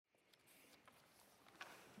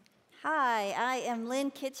Hi, I am Lynn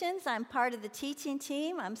Kitchens. I'm part of the teaching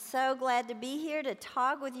team. I'm so glad to be here to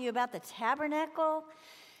talk with you about the tabernacle.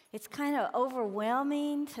 It's kind of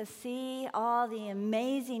overwhelming to see all the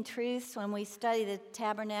amazing truths when we study the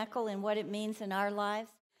tabernacle and what it means in our lives.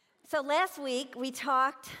 So last week we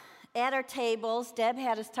talked at our tables. Deb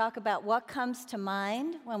had us talk about what comes to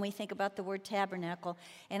mind when we think about the word tabernacle.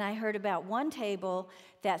 And I heard about one table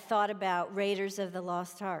that thought about Raiders of the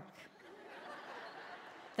Lost Ark.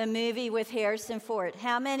 The movie with Harrison Ford.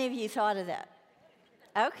 How many of you thought of that?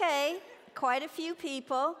 Okay, quite a few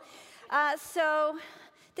people. So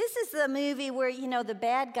this is the movie where, the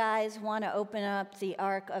bad guys want to open up the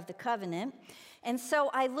Ark of the Covenant. And so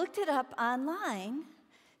I looked it up online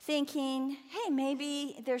thinking, hey,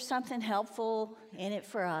 maybe there's something helpful in it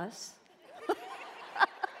for us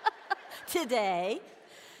today.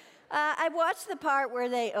 I watched the part where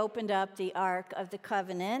they opened up the Ark of the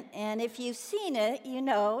Covenant, and if you've seen it, you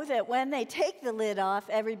know that when they take the lid off,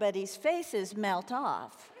 everybody's faces melt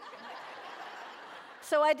off.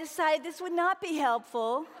 So I decided this would not be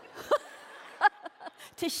helpful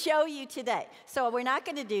to show you today. So we're not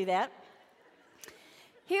going to do that.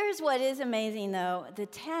 Here's what is amazing, though. The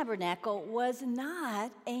tabernacle was not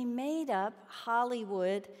a made-up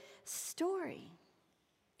Hollywood story.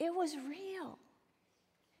 It was real.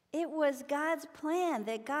 It was God's plan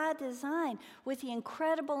that God designed with the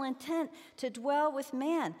incredible intent to dwell with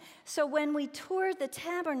man. So when we tour the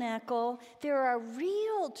tabernacle, there are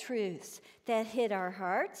real truths that hit our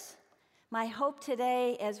hearts. My hope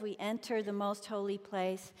today as we enter the most holy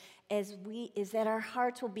place is that our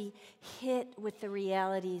hearts will be hit with the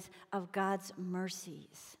realities of God's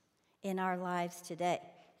mercies in our lives today.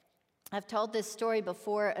 I've told this story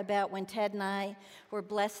before about when Ted and I were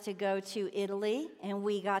blessed to go to Italy, and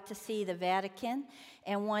we got to see the Vatican.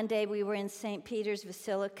 And one day we were in St. Peter's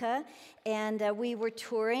Basilica, and we were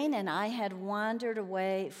touring, and I had wandered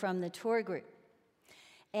away from the tour group.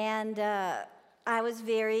 And I was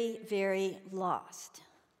very, very lost.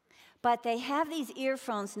 But they have these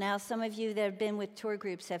earphones now. Some of you that have been with tour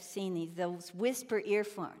groups have seen those whisper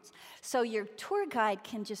earphones. So your tour guide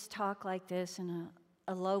can just talk like this in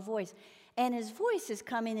a low voice, and his voice is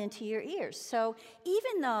coming into your ears. So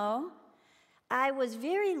even though I was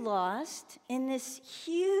very lost in this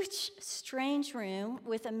huge, strange room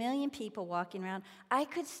with 1 million people walking around, I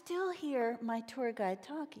could still hear my tour guide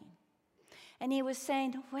talking. And he was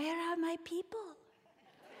saying, "Where are my people?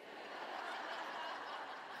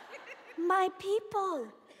 My people,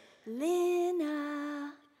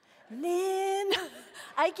 Lina, Lina."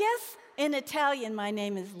 I guess in Italian my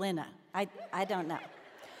name is Lina. I don't know.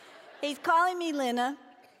 He's calling me Lina.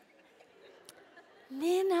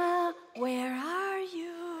 Lina, where are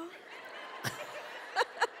you?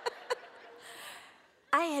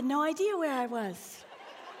 I had no idea where I was.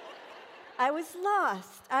 I was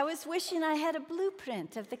lost. I was wishing I had a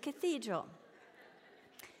blueprint of the cathedral.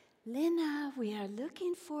 Lina, we are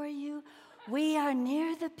looking for you. We are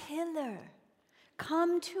near the pillar.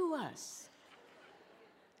 Come to us.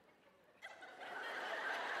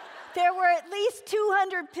 There were at least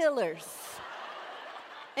 200 pillars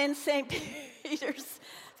in St. Peter's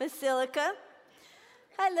Basilica.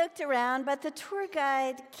 I looked around, but the tour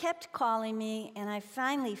guide kept calling me, and I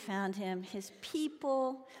finally found him. His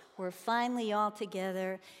people were finally all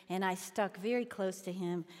together, and I stuck very close to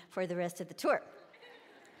him for the rest of the tour.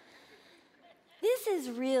 This is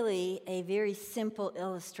really a very simple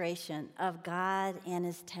illustration of God and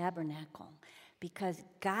his tabernacle, because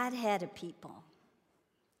God had a people.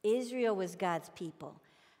 Israel was God's people.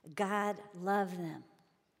 God loved them.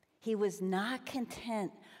 He was not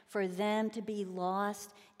content for them to be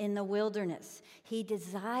lost in the wilderness. He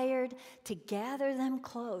desired to gather them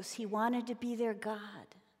close. He wanted to be their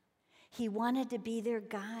God. He wanted to be their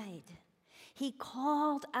guide. He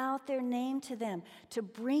called out their name to them to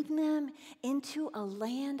bring them into a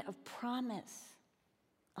land of promise,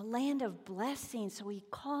 a land of blessing. So he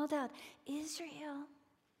called out, Israel,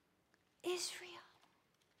 Israel.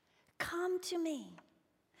 Come to me.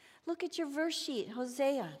 Look at your verse sheet,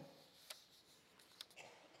 Hosea.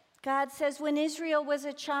 God says, when Israel was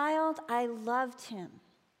a child, I loved him.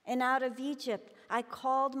 And out of Egypt, I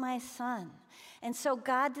called my son. And so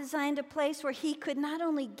God designed a place where he could not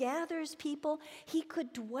only gather his people, he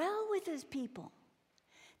could dwell with his people.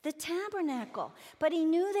 The tabernacle. But he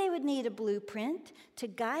knew they would need a blueprint to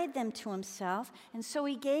guide them to himself. And so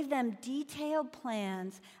he gave them detailed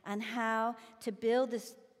plans on how to build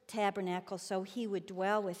this tabernacle so he would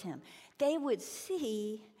dwell with him. They would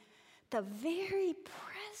see the very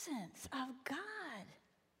presence of God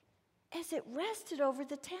as it rested over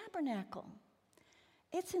the tabernacle.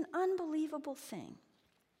 It's an unbelievable thing.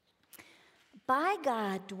 By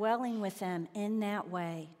God dwelling with them in that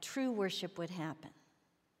way, true worship would happen.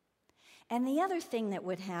 And the other thing that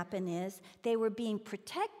would happen is they were being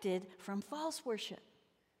protected from false worship.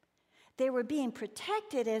 They were being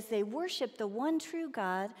protected as they worshiped the one true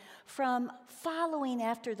God from following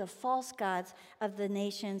after the false gods of the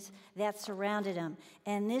nations that surrounded them.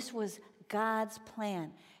 And this was God's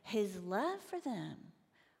plan. His love for them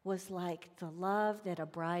was like the love that a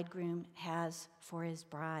bridegroom has for his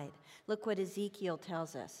bride. Look what Ezekiel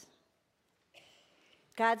tells us.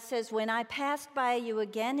 God says, "When I passed by you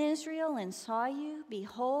again, Israel, and saw you,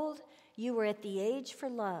 behold, you were at the age for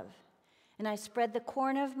love. And I spread the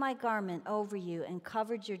corner of my garment over you and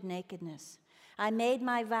covered your nakedness. I made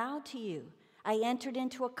my vow to you. I entered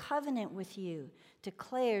into a covenant with you,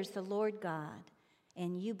 declares the Lord God,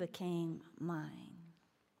 and you became mine."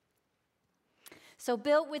 So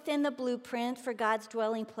built within the blueprint for God's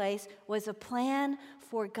dwelling place was a plan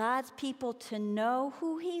for God's people to know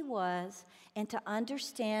who he was and to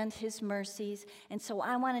understand his mercies. And so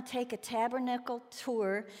I want to take a tabernacle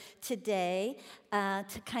tour today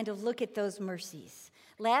to kind of look at those mercies.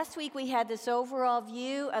 Last week we had this overall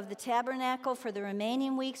view of the tabernacle. For the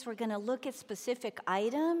remaining weeks, we're going to look at specific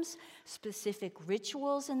items, specific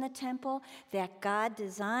rituals in the temple that God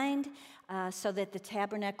designed so that the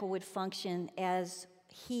tabernacle would function as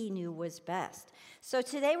he knew was best. So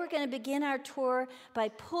today we're going to begin our tour by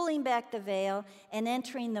pulling back the veil and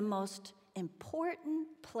entering the most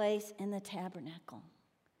important place in the tabernacle.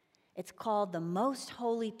 It's called the most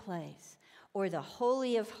holy place, or the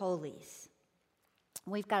Holy of Holies.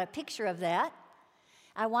 We've got a picture of that.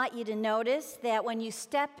 I want you to notice that when you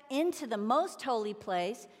step into the most holy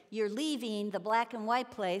place, you're leaving the black and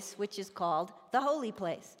white place, which is called the holy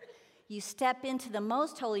place. You step into the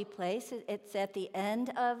most holy place. It's at the end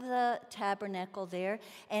of the tabernacle there.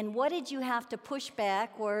 And what did you have to push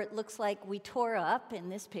back, or it looks like we tore up in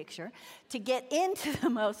this picture, to get into the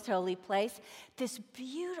most holy place? This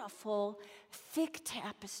beautiful, thick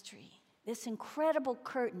tapestry, this incredible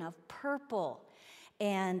curtain of purple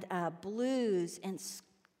and blues and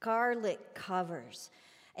scarlet covers.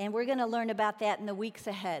 And we're going to learn about that in the weeks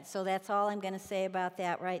ahead. So that's all I'm going to say about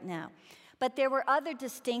that right now. But there were other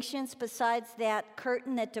distinctions besides that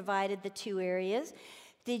curtain that divided the two areas.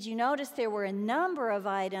 Did you notice there were a number of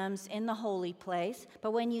items in the holy place?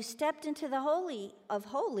 But when you stepped into the Holy of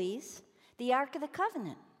Holies, the Ark of the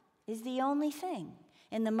Covenant is the only thing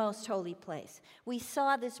in the most holy place. We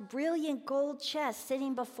saw this brilliant gold chest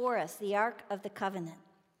sitting before us, the Ark of the Covenant.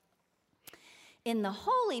 In the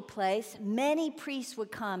holy place, many priests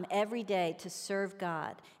would come every day to serve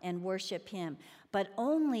God and worship him. But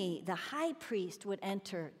only the high priest would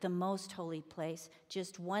enter the most holy place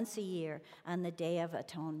just once a year on the Day of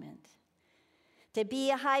Atonement. To be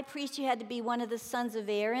a high priest, you had to be one of the sons of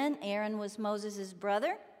Aaron. Aaron was Moses'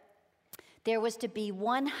 brother. There was to be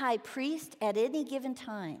one high priest at any given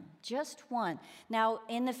time, just one. Now,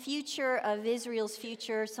 in the future of Israel's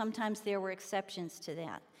future, sometimes there were exceptions to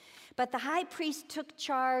that. But the high priest took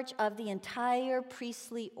charge of the entire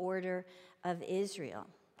priestly order of Israel.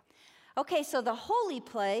 Okay, so the holy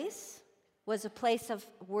place was a place of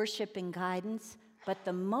worship and guidance, but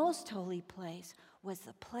the most holy place was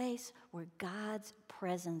the place where God's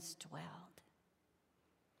presence dwelled.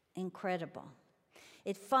 Incredible.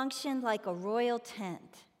 It functioned like a royal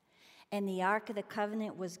tent, and the Ark of the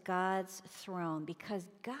Covenant was God's throne because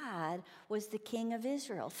God was the King of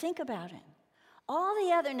Israel. Think about it. All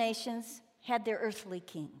the other nations had their earthly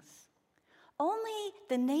kings. Only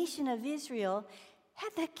the nation of Israel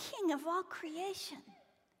had the King of all creation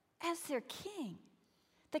as their king.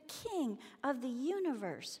 The King of the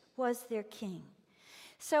universe was their king.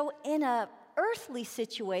 So in an earthly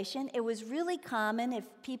situation, it was really common if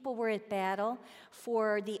people were at battle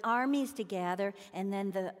for the armies to gather, and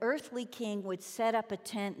then the earthly king would set up a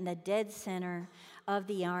tent in the dead center of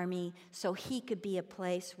the army so he could be a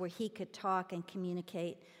place where he could talk and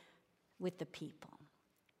communicate with the people.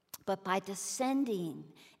 But by descending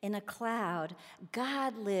in a cloud,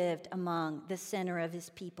 God lived among the center of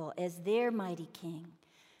his people as their mighty king,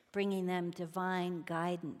 bringing them divine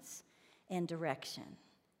guidance and direction.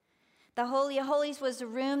 The Holy of Holies was a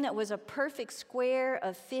room that was a perfect square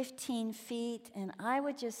of 15 feet, and I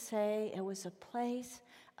would just say it was a place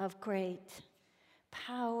of great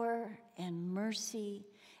power and mercy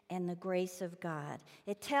and the grace of God.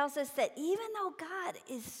 It tells us that even though God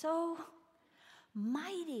is so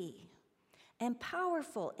mighty and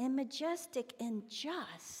powerful and majestic and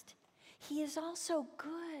just, he is also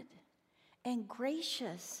good and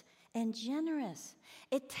gracious and generous.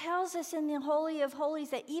 It tells us in the Holy of Holies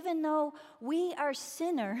that even though we are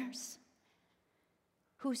sinners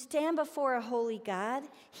who stand before a holy God,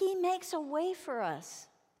 he makes a way for us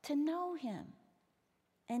to know him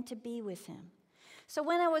and to be with him. So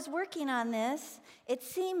when I was working on this, it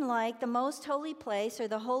seemed like the most holy place, or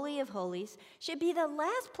the Holy of Holies, should be the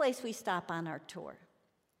last place we stop on our tour.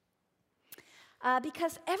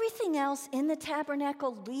 Because everything else in the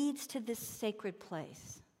tabernacle leads to this sacred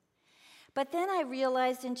place. But then I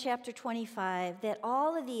realized in chapter 25 that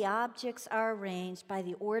all of the objects are arranged by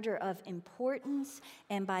the order of importance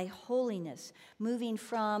and by holiness, moving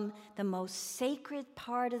from the most sacred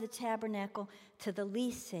part of the tabernacle to the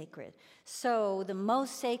least sacred. So the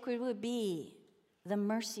most sacred would be the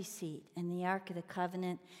mercy seat and the Ark of the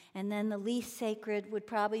Covenant, and then the least sacred would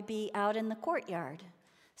probably be out in the courtyard.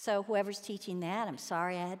 So whoever's teaching that, I'm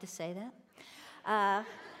sorry I had to say that.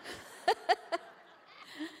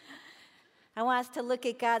 I want us to look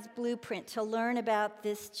at God's blueprint to learn about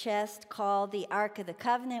this chest called the Ark of the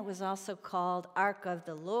Covenant. It was also called Ark of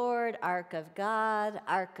the Lord, Ark of God,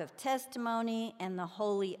 Ark of Testimony, and the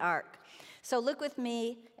Holy Ark. So look with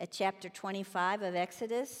me at chapter 25 of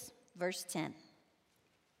Exodus, verse 10.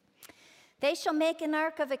 They shall make an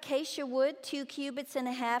ark of acacia wood, 2 cubits and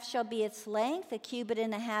a half shall be its length, 1 cubit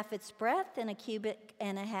and a half its breadth, and 1 cubit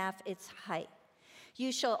and a half its height.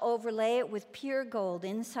 You shall overlay it with pure gold.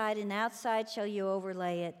 Inside and outside shall you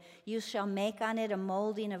overlay it. You shall make on it a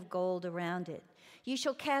molding of gold around it. You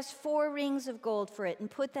shall cast 4 rings of gold for it and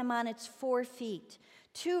put them on its 4 feet,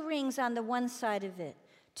 2 rings on the one side of it,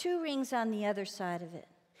 2 rings on the other side of it.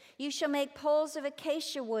 You shall make poles of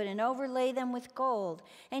acacia wood and overlay them with gold.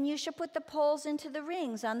 And you shall put the poles into the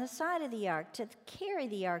rings on the side of the ark to carry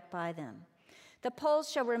the ark by them. The poles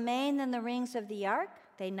shall remain in the rings of the ark.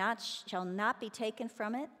 They shall not be taken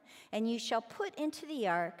from it, and you shall put into the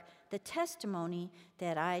ark the testimony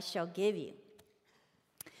that I shall give you.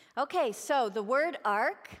 Okay, so the word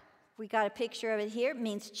ark, we got a picture of it here,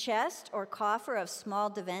 means chest or coffer of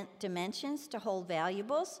small dimensions to hold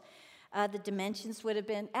valuables. The dimensions would have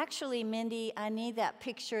been, actually, Mindy, I need that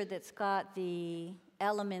picture that's got the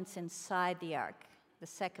elements inside the ark, the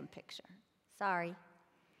second picture. Sorry.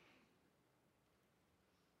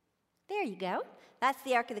 There you go. That's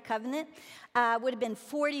the Ark of the Covenant. Would have been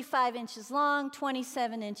 45 inches long,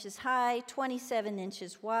 27 inches high, 27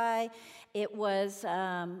 inches wide. It was,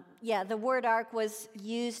 the word ark was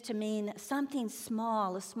used to mean something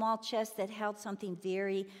small, a small chest that held something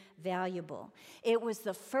very valuable. It was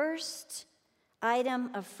the first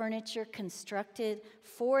item of furniture constructed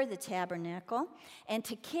for the tabernacle. And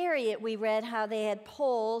to carry it, we read how they had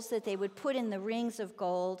poles that they would put in the rings of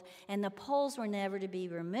gold, and the poles were never to be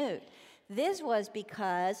removed. This was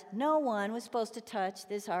because no one was supposed to touch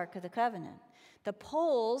this Ark of the Covenant. The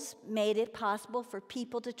poles made it possible for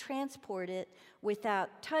people to transport it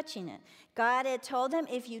without touching it. God had told them,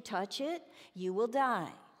 if you touch it, you will die.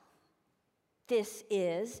 This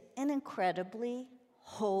is an incredibly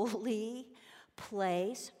holy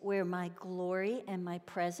place where my glory and my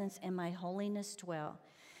presence and my holiness dwell.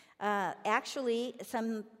 Actually,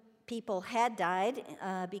 some people had died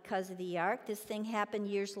because of the ark. This thing happened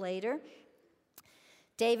years later.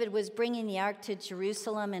 David was bringing the ark to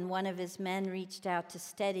Jerusalem, and one of his men reached out to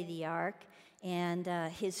steady the ark, and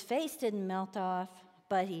his face didn't melt off,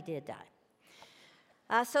 but he did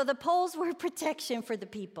die. So the poles were protection for the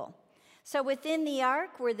people. So within the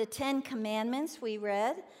ark were the 10 commandments we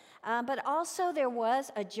read, but also there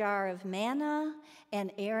was a jar of manna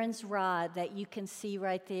and Aaron's rod that you can see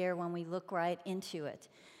right there when we look right into it.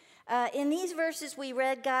 In these verses we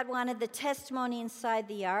read, God wanted the testimony inside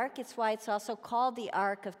the ark. It's why it's also called the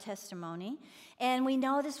Ark of Testimony. And we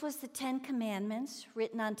know this was the 10 Commandments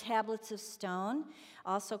written on tablets of stone,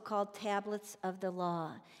 also called tablets of the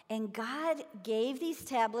law. And God gave these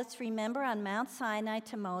tablets, remember, on Mount Sinai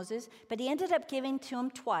to Moses, but he ended up giving to him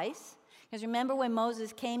twice. Because remember when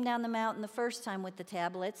Moses came down the mountain the first time with the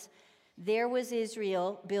tablets, there was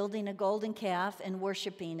Israel building a golden calf and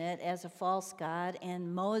worshiping it as a false god,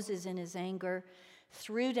 and Moses, in his anger,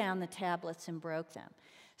 threw down the tablets and broke them.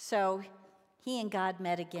 So he and God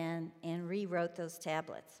met again and rewrote those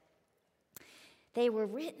tablets. They were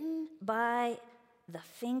written by the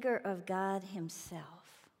finger of God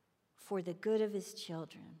himself for the good of his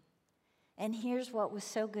children. And here's what was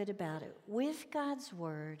so good about it. With God's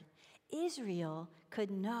word, Israel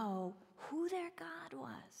could know who their God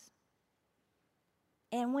was.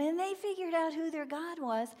 And when they figured out who their God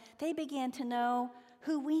was, they began to know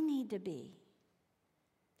who we need to be.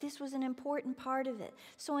 This was an important part of it.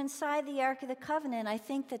 So inside the Ark of the Covenant, I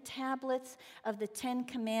think the tablets of the 10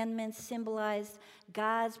 Commandments symbolized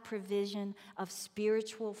God's provision of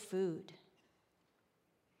spiritual food.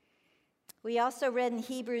 We also read in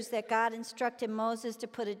Hebrews that God instructed Moses to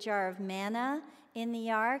put a jar of manna in the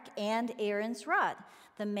ark and Aaron's rod.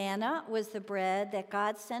 The manna was the bread that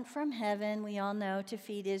God sent from heaven, we all know, to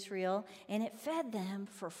feed Israel, and it fed them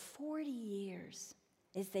for 40 years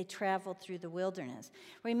as they traveled through the wilderness.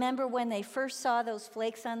 Remember when they first saw those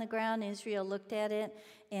flakes on the ground, Israel looked at it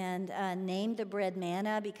and named the bread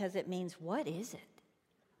manna because it means, what is it?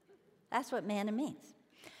 That's what manna means.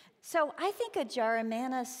 So I think a jar of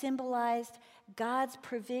manna symbolized God's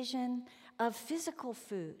provision of physical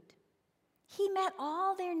food. He met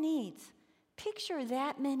all their needs. Picture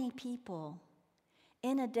that many people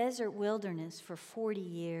in a desert wilderness for 40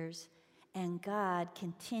 years, and God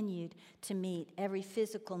continued to meet every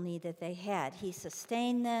physical need that they had. He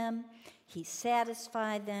sustained them. He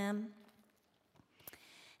satisfied them.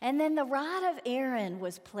 And then the rod of Aaron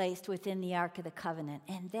was placed within the Ark of the Covenant,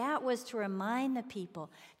 and that was to remind the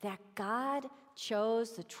people that God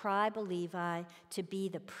chose the tribe of Levi to be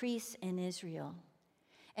the priests in Israel.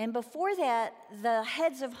 And before that, the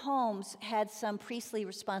heads of homes had some priestly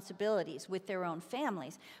responsibilities with their own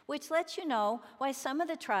families, which lets you know why some of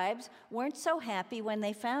the tribes weren't so happy when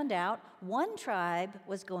they found out one tribe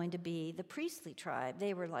was going to be the priestly tribe.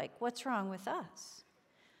 They were like, what's wrong with us?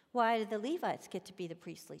 Why did the Levites get to be the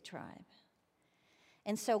priestly tribe?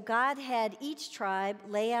 And so God had each tribe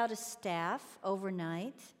lay out a staff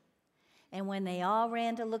overnight, and when they all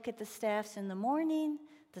ran to look at the staffs in the morning,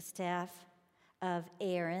 the staff of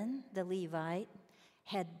Aaron, the Levite,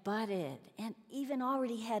 had budded and even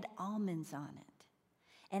already had almonds on it.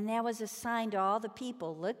 And that was a sign to all the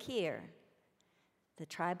people, look here, the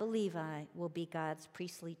tribe of Levi will be God's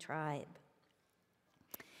priestly tribe.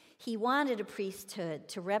 He wanted a priesthood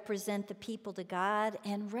to represent the people to God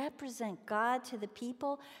and represent God to the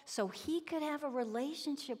people so he could have a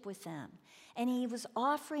relationship with them. And he was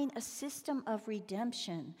offering a system of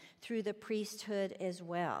redemption through the priesthood as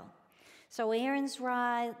well. So Aaron's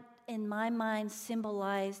rod, in my mind,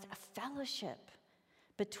 symbolized a fellowship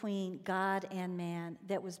between God and man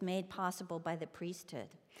that was made possible by the priesthood.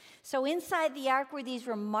 So inside the ark were these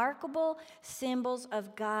remarkable symbols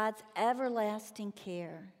of God's everlasting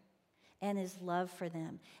care and his love for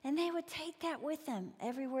them. And they would take that with them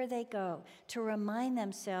everywhere they go to remind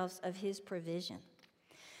themselves of his provision.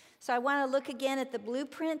 So I want to look again at the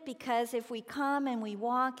blueprint, because if we come and we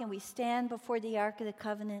walk and we stand before the Ark of the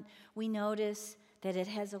Covenant, we notice that it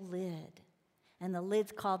has a lid, and the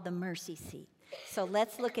lid's called the mercy seat. So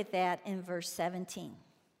let's look at that in verse 17.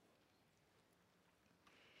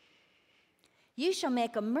 You shall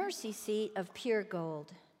make a mercy seat of pure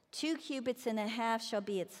gold. 2 cubits and a half shall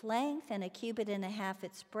be its length, and 1.5 cubits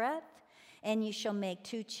its breadth. And you shall make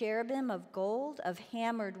 2 cherubim of gold, of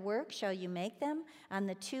hammered work shall you make them, on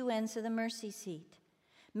the 2 ends of the mercy seat.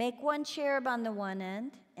 Make 1 cherub on the one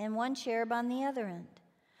end, and 1 cherub on the other end.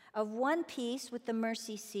 Of one piece with the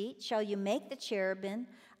mercy seat shall you make the cherubim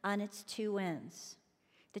on its 2 ends.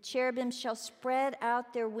 The cherubim shall spread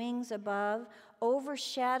out their wings above,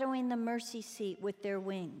 overshadowing the mercy seat with their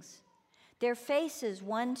wings. Their faces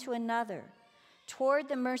one to another. Toward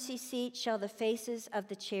the mercy seat shall the faces of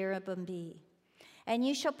the cherubim be. And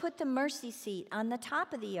you shall put the mercy seat on the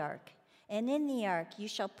top of the ark, and in the ark you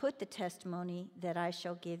shall put the testimony that I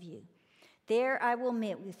shall give you. There I will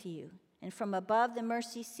meet with you, and from above the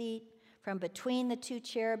mercy seat, from between the 2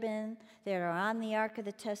 cherubim that are on the ark of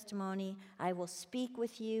the testimony, I will speak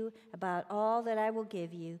with you about all that I will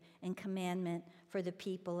give you in commandment for the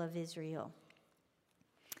people of Israel.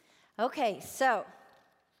 Okay, so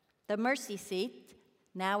the mercy seat,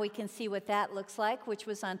 now we can see what that looks like, which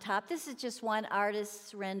was on top. This is just one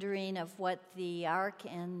artist's rendering of what the ark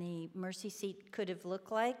and the mercy seat could have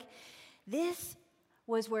looked like. This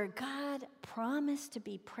was where God promised to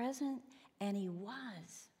be present, and he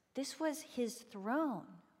was. This was his throne.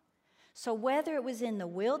 So whether it was in the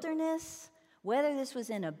wilderness, whether this was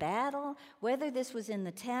in a battle, whether this was in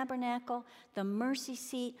the tabernacle, the mercy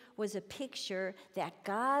seat was a picture that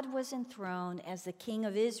God was enthroned as the King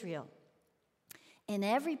of Israel. In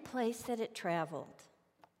every place that it traveled,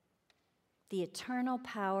 the eternal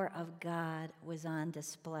power of God was on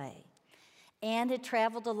display. And it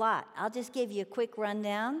traveled a lot. I'll just give you a quick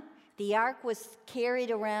rundown. The ark was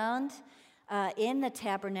carried around in the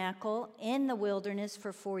tabernacle in the wilderness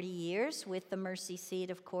for 40 years with the mercy seat,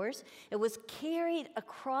 of course. It was carried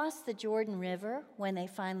across the Jordan River when they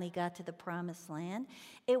finally got to the promised land.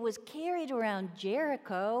 It was carried around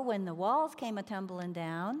Jericho when the walls came a-tumbling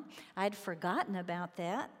down. I'd forgotten about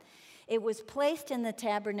that. It was placed in the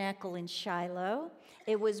tabernacle in Shiloh.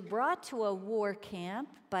 It was brought to a war camp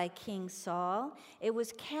by King Saul. It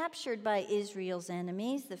was captured by Israel's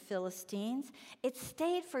enemies, the Philistines. It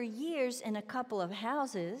stayed for years in a couple of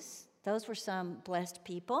houses. Those were some blessed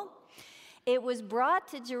people. It was brought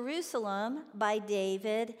to Jerusalem by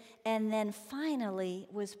David, and then finally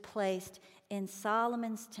was placed in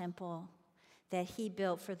Solomon's temple that he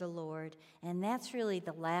built for the Lord. And that's really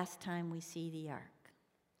the last time we see the ark.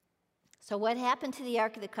 So what happened to the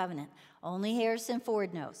Ark of the Covenant? Only Harrison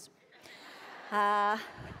Ford knows.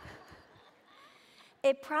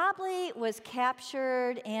 It probably was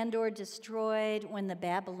captured and or destroyed when the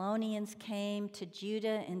Babylonians came to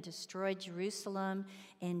Judah and destroyed Jerusalem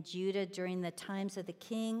and Judah during the times of the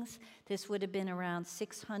kings. This would have been around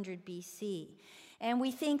 600 BC. And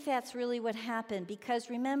we think that's really what happened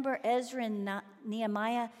because remember, Ezra and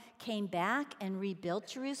Nehemiah came back and rebuilt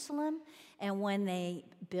Jerusalem. And when they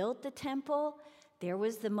built the temple, there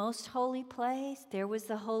was the most holy place, there was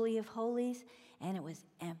the Holy of Holies, and it was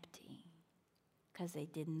empty because they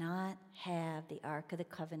did not have the Ark of the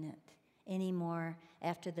Covenant anymore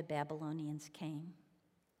after the Babylonians came.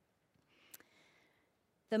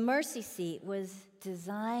 The mercy seat was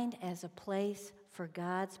designed as a place for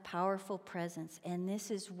God's powerful presence, and this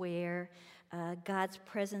is where God's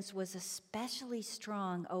presence was especially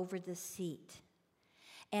strong over the seat.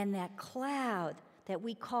 And that cloud that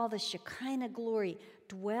we call the Shekinah glory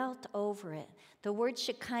dwelt over it. The word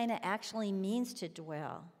Shekinah actually means to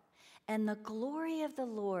dwell. And the glory of the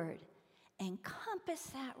Lord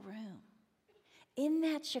encompassed that room in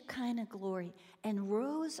that Shekinah glory and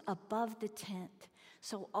rose above the tent.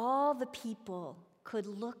 So all the people could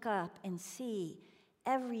look up and see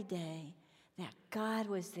every day that God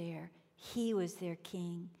was there. He was their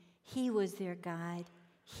king. He was their guide.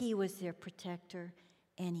 He was their protector.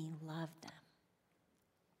 And he loved them.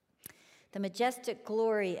 The majestic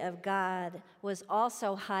glory of God was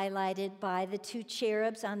also highlighted by the two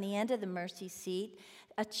cherubs on the end of the mercy seat.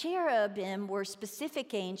 A cherubim were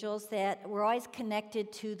specific angels that were always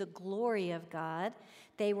connected to the glory of God.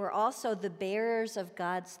 They were also the bearers of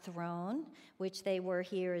God's throne, which they were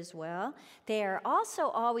here as well. They are also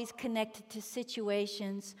always connected to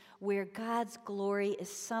situations where God's glory is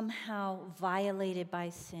somehow violated by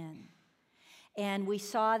sin. And we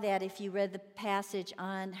saw that if you read the passage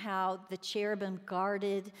on how the cherubim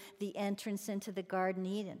guarded the entrance into the Garden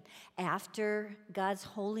of Eden after God's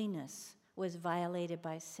holiness was violated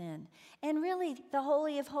by sin. And really, the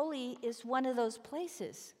Holy of Holies is one of those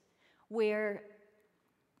places where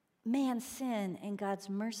man's sin and God's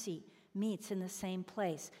mercy meets in the same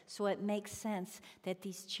place. So it makes sense that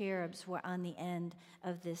these cherubs were on the end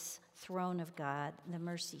of this throne of God, the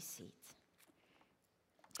mercy seat.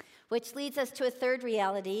 Which leads us to a third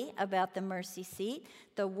reality about the mercy seat.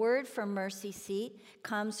 The word for mercy seat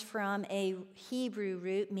comes from a Hebrew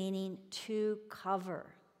root meaning to cover.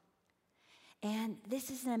 And this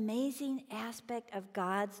is an amazing aspect of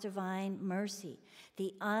God's divine mercy,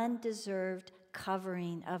 the undeserved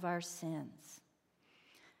covering of our sins.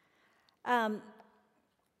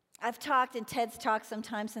 I've talked, and Ted's talked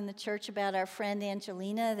sometimes in the church about our friend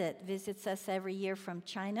Angelina that visits us every year from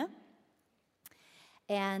China.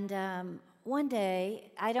 And one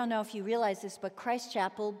day, I don't know if you realize this, but Christ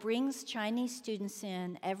Chapel brings Chinese students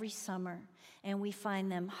in every summer. And we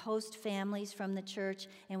find them host families from the church,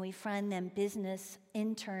 and we find them business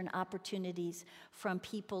intern opportunities from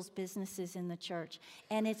people's businesses in the church.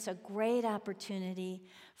 And it's a great opportunity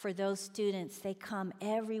for those students. They come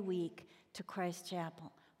every week to Christ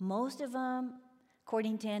Chapel. Most of them,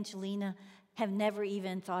 according to Angelina, have never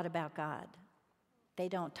even thought about God. They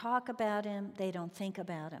don't talk about him. They don't think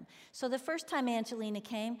about him. So the first time Angelina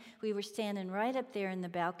came, we were standing right up there in the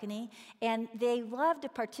balcony, and they loved to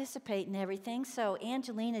participate in everything. So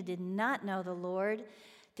Angelina did not know the Lord,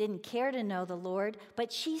 didn't care to know the Lord,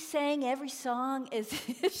 but she sang every song as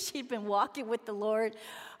if she'd been walking with the Lord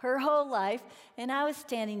her whole life. And I was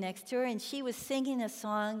standing next to her, and she was singing a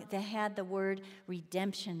song that had the word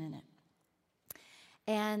redemption in it.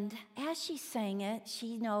 And as she sang it,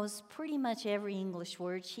 she knows pretty much every English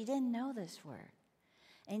word. She didn't know this word.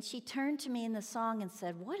 And she turned to me in the song and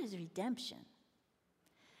said, "What is redemption?"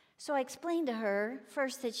 So I explained to her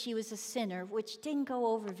first that she was a sinner, which didn't go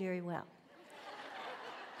over very well.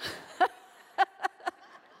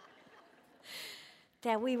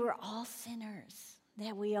 That we were all sinners,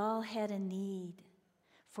 that we all had a need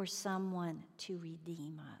for someone to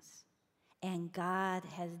redeem us. And God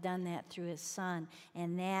has done that through his son,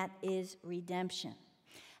 and that is redemption.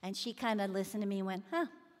 And she kind of listened to me and went,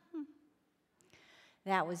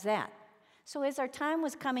 That was that. So as our time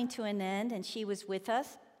was coming to an end and she was with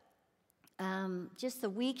us, just the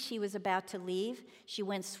week she was about to leave, she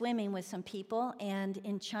went swimming with some people, and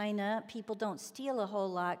in China, people don't steal a whole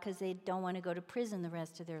lot because they don't want to go to prison the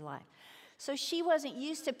rest of their life. So she wasn't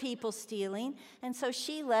used to people stealing, and so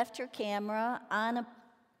she left her camera on a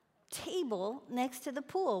table next to the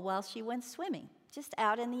pool while she went swimming, just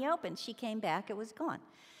out in the open. She came back, it was gone.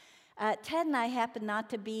 Ted and I happened not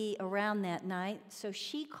to be around that night, so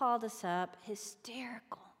she called us up,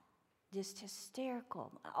 hysterical. Just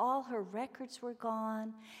hysterical. All her records were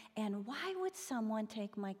gone, and why would someone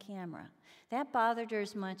take my camera? That bothered her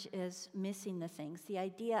as much as missing the things, the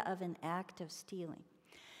idea of an act of stealing.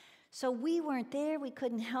 So we weren't there, we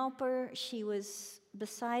couldn't help her, she was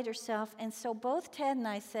beside herself, and so both Ted and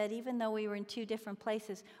I said, even though we were in two different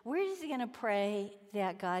places, we're just going to pray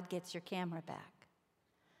that God gets your camera back.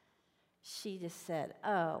 She just said,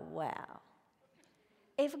 oh, wow.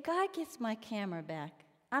 If God gets my camera back,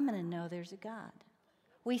 I'm going to know there's a God.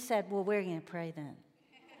 We said, well, we're going to pray then.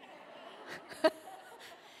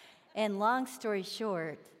 And long story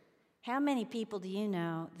short, how many people do you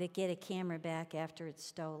know that get a camera back after it's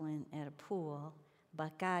stolen at a pool,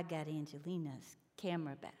 but God got Angelina's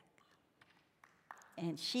camera back?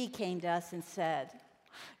 And she came to us and said,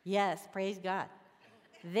 yes, praise God.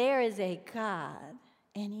 There is a God,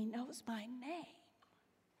 and he knows my name.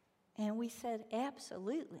 And we said,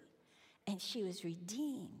 absolutely. And she was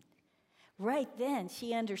redeemed. Right then,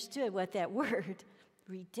 she understood what that word,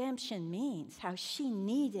 redemption, means, how she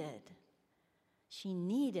needed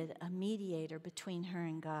a mediator between her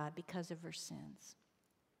and God because of her sins.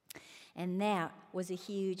 And that was a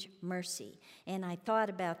huge mercy. And I thought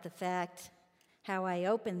about the fact, how I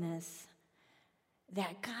opened this,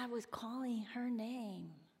 that God was calling her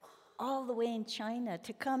name all the way in China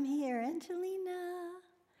to come here. Angelina.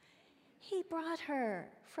 He brought her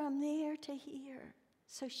from there to here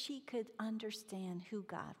so she could understand who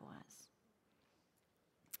God was.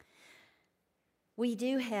 We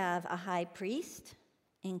do have a high priest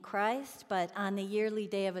in Christ, but on the yearly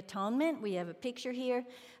Day of Atonement, we have a picture here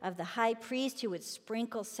of the high priest who would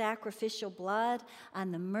sprinkle sacrificial blood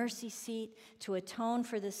on the mercy seat to atone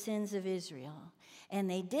for the sins of Israel. And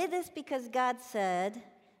they did this because God said,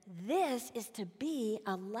 this is to be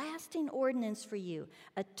a lasting ordinance for you.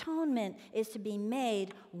 Atonement is to be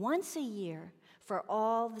made once a year for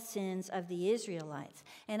all the sins of the Israelites.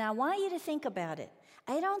 And I want you to think about it.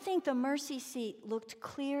 I don't think the mercy seat looked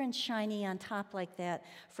clear and shiny on top like that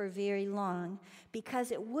for very long,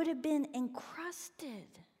 because it would have been encrusted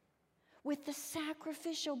with the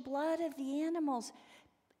sacrificial blood of the animals,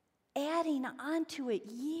 adding onto it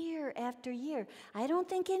year after year. I don't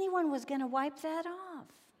think anyone was going to wipe that off.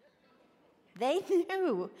 They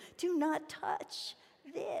knew, do not touch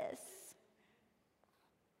this.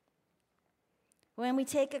 When we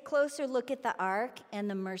take a closer look at the ark and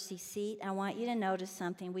the mercy seat, I want you to notice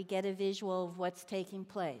something. We get a visual of what's taking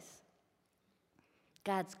place.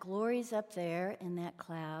 God's glory's up there in that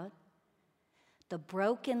cloud. The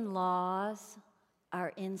broken laws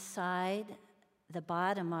are inside the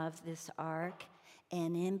bottom of this ark,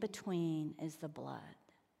 and in between is the blood.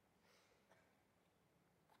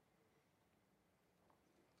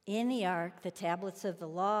 In the ark, the tablets of the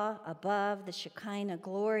law, above the Shekinah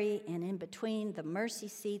glory, and in between the mercy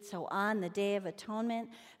seat. So on the Day of Atonement,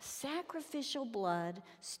 sacrificial blood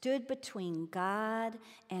stood between God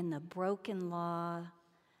and the broken law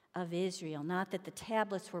of Israel. Not that the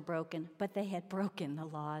tablets were broken, but they had broken the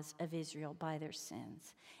laws of Israel by their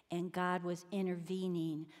sins. And God was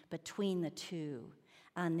intervening between the two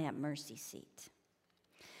on that mercy seat.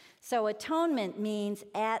 So atonement means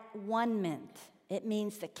at-one-ment. It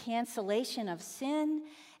means the cancellation of sin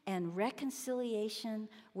and reconciliation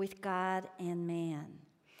with God and man.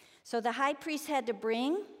 So the high priest had to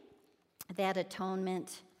bring that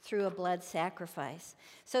atonement through a blood sacrifice.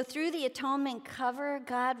 So through the atonement cover,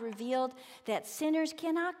 God revealed that sinners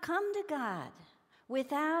cannot come to God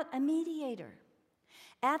without a mediator.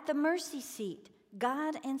 At the mercy seat,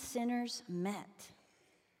 God and sinners met.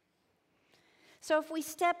 So if we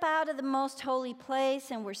step out of the most holy place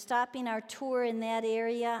and we're stopping our tour in that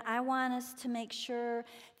area, I want us to make sure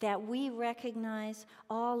that we recognize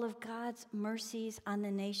all of God's mercies on the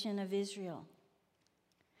nation of Israel.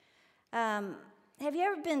 Have you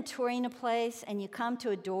ever been touring a place and you come to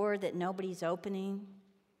a door that nobody's opening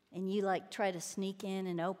and you try to sneak in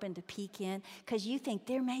and open to peek in because you think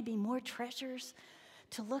there may be more treasures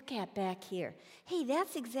to look at back here? Hey,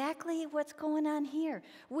 that's exactly what's going on here.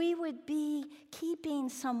 We would be keeping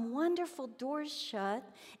some wonderful doors shut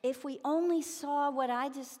if we only saw what I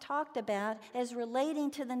just talked about as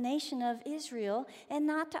relating to the nation of Israel and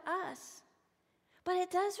not to us. But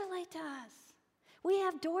it does relate to us. We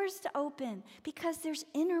have doors to open because there's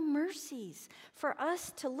inner mercies for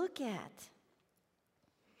us to look at.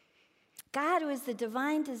 God, who is the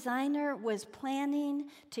divine designer, was planning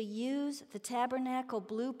to use the tabernacle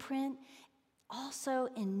blueprint also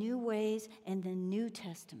in new ways in the New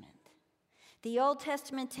Testament. The Old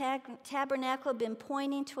Testament tabernacle had been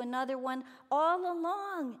pointing to another one all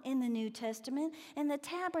along in the New Testament, and the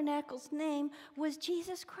tabernacle's name was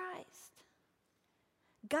Jesus Christ.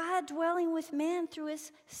 God dwelling with man through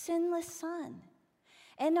his sinless Son.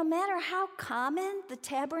 And no matter how common the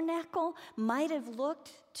tabernacle might have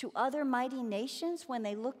looked to other mighty nations when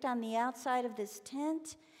they looked on the outside of this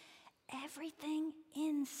tent, everything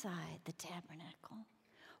inside the tabernacle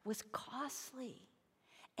was costly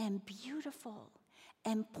and beautiful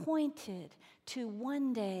and pointed to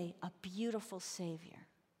one day a beautiful Savior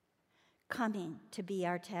coming to be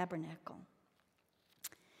our tabernacle.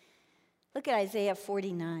 Look at Isaiah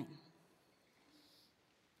 49.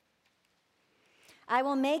 I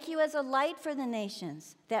will make you as a light for the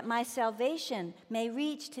nations, that my salvation may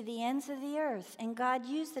reach to the ends of the earth. And God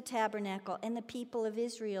used the tabernacle and the people of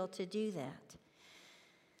Israel to do that.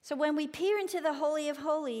 So when we peer into the Holy of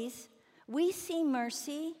Holies, we see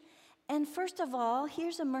mercy. And first of all,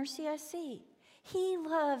 here's a mercy I see. He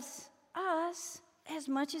loves us as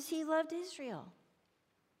much as he loved Israel.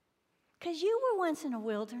 Because you were once in a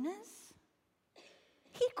wilderness.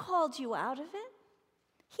 He called you out of it.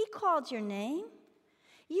 He called your name.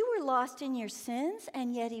 You were lost in your sins,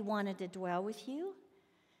 and yet he wanted to dwell with you.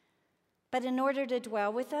 But in order to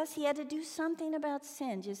dwell with us, he had to do something about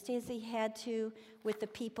sin, just as he had to with the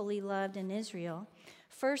people he loved in Israel.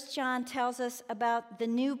 1 John tells us about the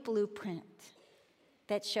new blueprint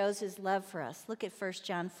that shows his love for us. Look at 1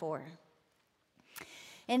 John 4.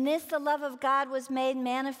 In this, the love of God was made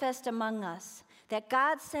manifest among us, that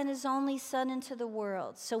God sent his only Son into the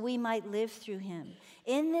world so we might live through him.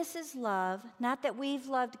 In this is love, not that we've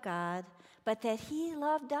loved God, but that he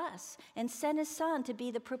loved us and sent his Son to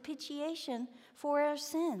be the propitiation for our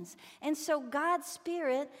sins. And so God's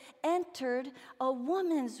Spirit entered a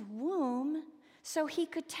woman's womb so he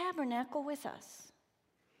could tabernacle with us.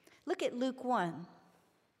 Look at Luke 1.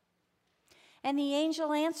 And the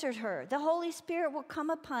angel answered her, the Holy Spirit will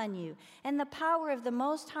come upon you, and the power of the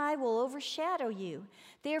Most High will overshadow you.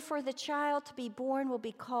 Therefore, the child to be born will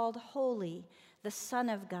be called Holy, the Son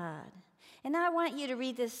of God. And I want you to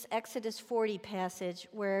read this Exodus 40 passage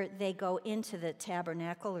where they go into the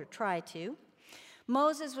tabernacle, or try to.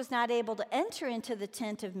 Moses was not able to enter into the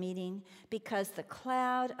tent of meeting because the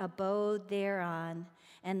cloud abode thereon,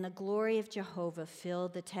 and the glory of Jehovah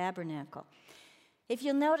filled the tabernacle. If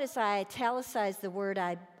you'll notice, I italicized the word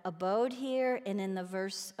I abode here, and in the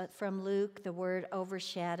verse from Luke, the word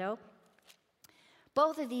overshadow.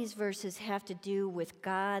 Both of these verses have to do with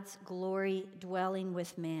God's glory dwelling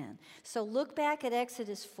with man. So look back at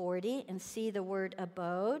Exodus 40 and see the word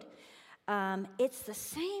abode. It's the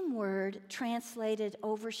same word translated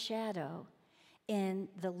overshadow in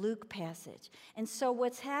the Luke passage. And so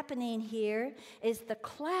what's happening here is the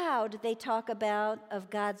cloud they talk about of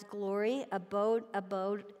God's glory,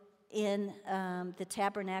 abode in the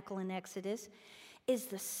tabernacle in Exodus, is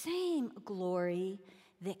the same glory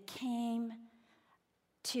that came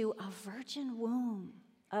to a virgin womb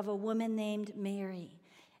of a woman named Mary.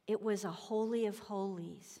 It was a holy of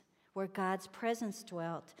holies where God's presence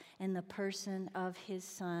dwelt in the person of his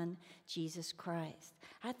Son, Jesus Christ.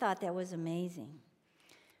 I thought that was amazing.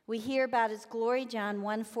 We hear about his glory, John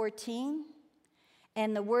 1:14,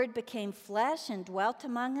 and the Word became flesh and dwelt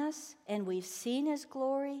among us, and we've seen his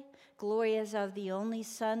glory, glory as of the only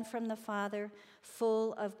Son from the Father,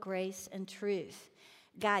 full of grace and truth.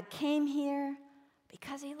 God came here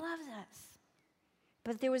because he loves us.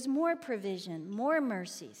 But there was more provision, more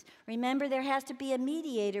mercies. Remember, there has to be a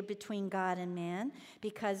mediator between God and man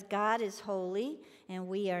because God is holy and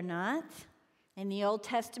we are not. In the Old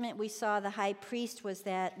Testament, we saw the high priest was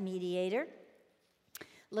that mediator.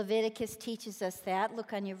 Leviticus teaches us that.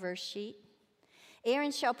 Look on your verse sheet.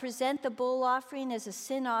 Aaron shall present the bull offering as a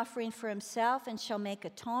sin offering for himself and shall make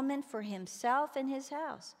atonement for himself and his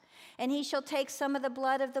house. And he shall take some of the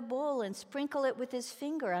blood of the bull and sprinkle it with his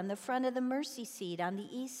finger on the front of the mercy seat on the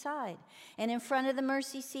east side. And in front of the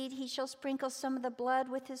mercy seat he shall sprinkle some of the blood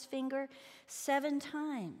with his finger 7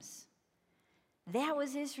 times. That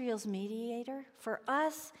was Israel's mediator. For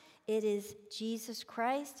us, it is Jesus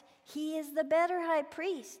Christ. He is the better high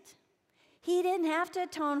priest. He didn't have to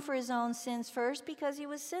atone for his own sins first because he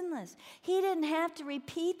was sinless. He didn't have to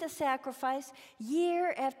repeat the sacrifice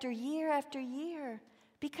year after year after year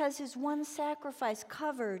because his one sacrifice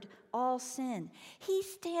covered all sin. He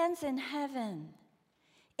stands in heaven,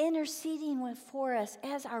 interceding for us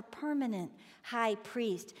as our permanent high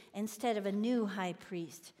priest instead of a new high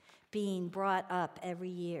priest being brought up every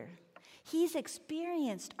year. He's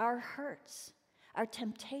experienced our hurts, our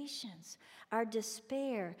temptations, our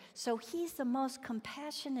despair, so he's the most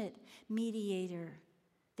compassionate mediator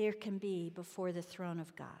there can be before the throne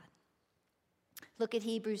of God. Look at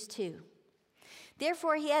Hebrews 2.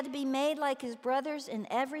 Therefore, he had to be made like his brothers in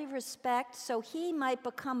every respect, so he might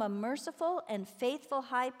become a merciful and faithful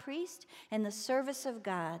high priest in the service of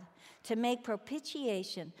God to make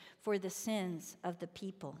propitiation for the sins of the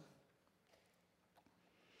people.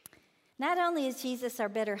 Not only is Jesus our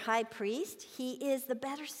better high priest, he is the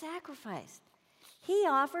better sacrifice. He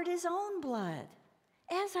offered his own blood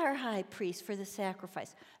as our high priest for the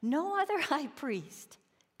sacrifice. No other high priest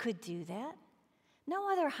could do that.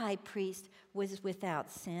 No other high priest was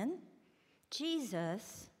without sin.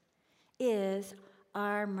 Jesus is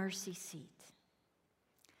our mercy seat.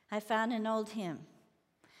 I found an old hymn.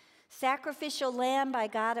 Sacrificial lamb by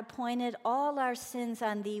God appointed, all our sins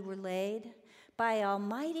on thee were laid. By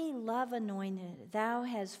almighty love anointed, thou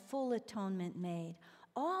hast full atonement made.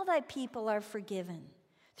 All thy people are forgiven.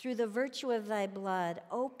 Through the virtue of thy blood,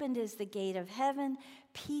 opened is the gate of heaven.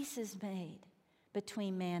 Peace is made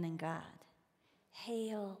between man and God.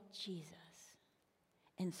 Hail Jesus,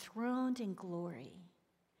 enthroned in glory.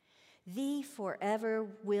 Thee forever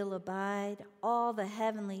will abide. All the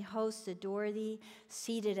heavenly hosts adore thee,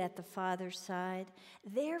 seated at the Father's side.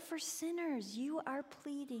 There for sinners you are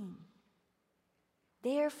pleading.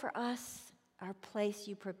 There for us our place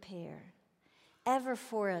you prepare. Ever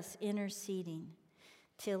for us interceding,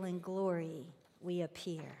 till in glory we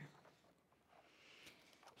appear.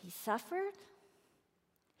 He suffered.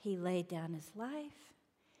 He laid down his life.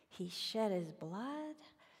 He shed his blood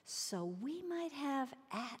so we might have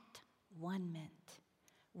at-one-ment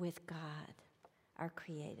with God, our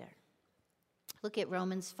Creator. Look at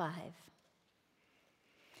Romans 5.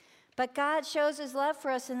 But God shows his love for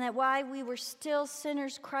us in that while we were still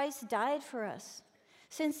sinners, Christ died for us.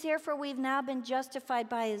 Since therefore we've now been justified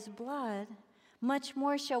by his blood, much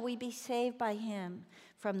more shall we be saved by him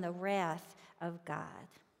from the wrath of God.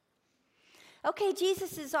 Okay,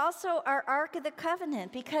 Jesus is also our Ark of the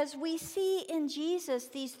Covenant because we see in Jesus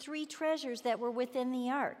these three treasures that were within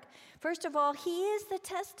the ark. First of all, he is the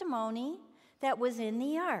testimony that was in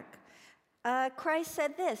the ark. Christ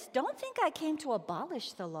said this, "Don't think I came to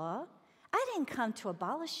abolish the law. I didn't come to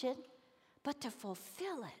abolish it, but to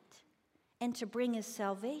fulfill it and to bring his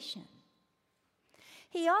salvation."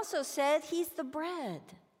 He also said he's the bread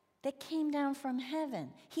that came down from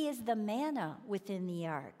heaven. He is the manna within the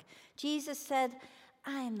ark. Jesus said,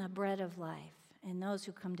 "I am the bread of life, and those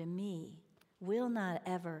who come to me will not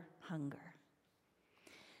ever hunger."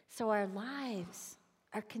 So our lives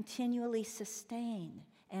are continually sustained,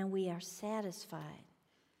 and we are satisfied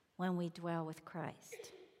when we dwell with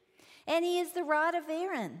Christ. And he is the rod of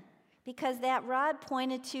Aaron, because that rod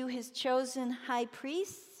pointed to his chosen high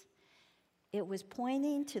priests. It was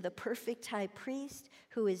pointing to the perfect high priest,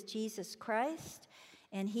 who is Jesus Christ.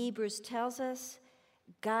 And Hebrews tells us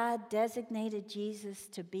God designated Jesus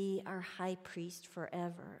to be our high priest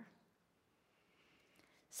forever.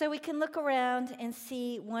 So we can look around and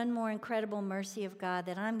see one more incredible mercy of God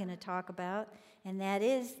that I'm going to talk about, and that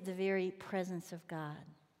is the very presence of God.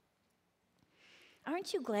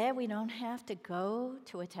 Aren't you glad we don't have to go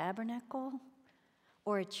to a tabernacle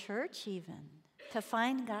or a church even to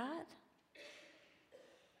find God?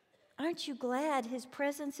 Aren't you glad his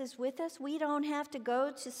presence is with us? We don't have to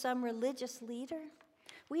go to some religious leader.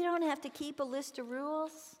 We don't have to keep a list of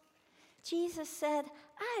rules. Jesus said,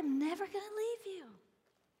 "I'm never going to leave you.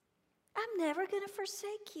 I'm never going to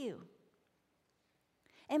forsake you."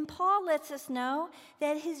 And Paul lets us know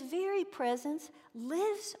that his very presence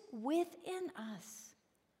lives within us.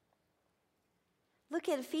 Look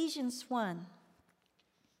at Ephesians 1.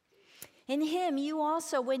 In him you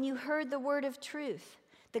also, when you heard the word of truth,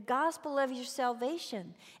 the gospel of your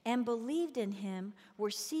salvation, and believed in him, were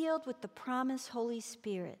sealed with the promised Holy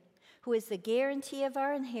Spirit, who is the guarantee of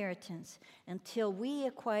our inheritance until we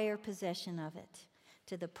acquire possession of it,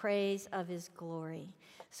 to the praise of his glory.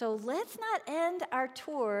 So let's not end our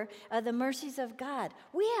tour of the mercies of God.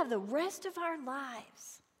 We have the rest of our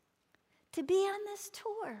lives to be on this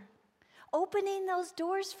tour, opening those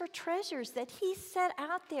doors for treasures that he set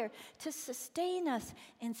out there to sustain us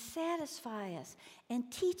and satisfy us and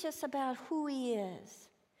teach us about who he is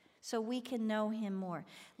so we can know him more.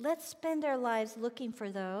 Let's spend our lives looking for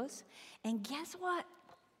those. And guess what?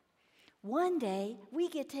 One day we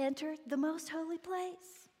get to enter the most holy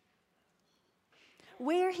place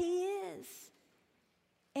where he is.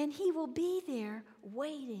 And he will be there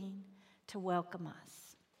waiting to welcome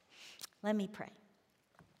us. Let me pray.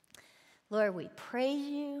 Lord, we praise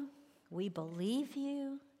you. We believe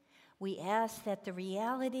you. We ask that the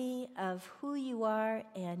reality of who you are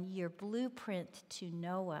and your blueprint to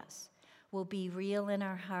know us will be real in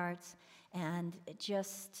our hearts and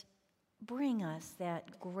just bring us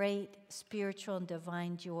that great spiritual and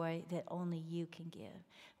divine joy that only you can give.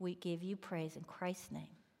 We give you praise in Christ's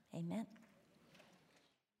name. Amen.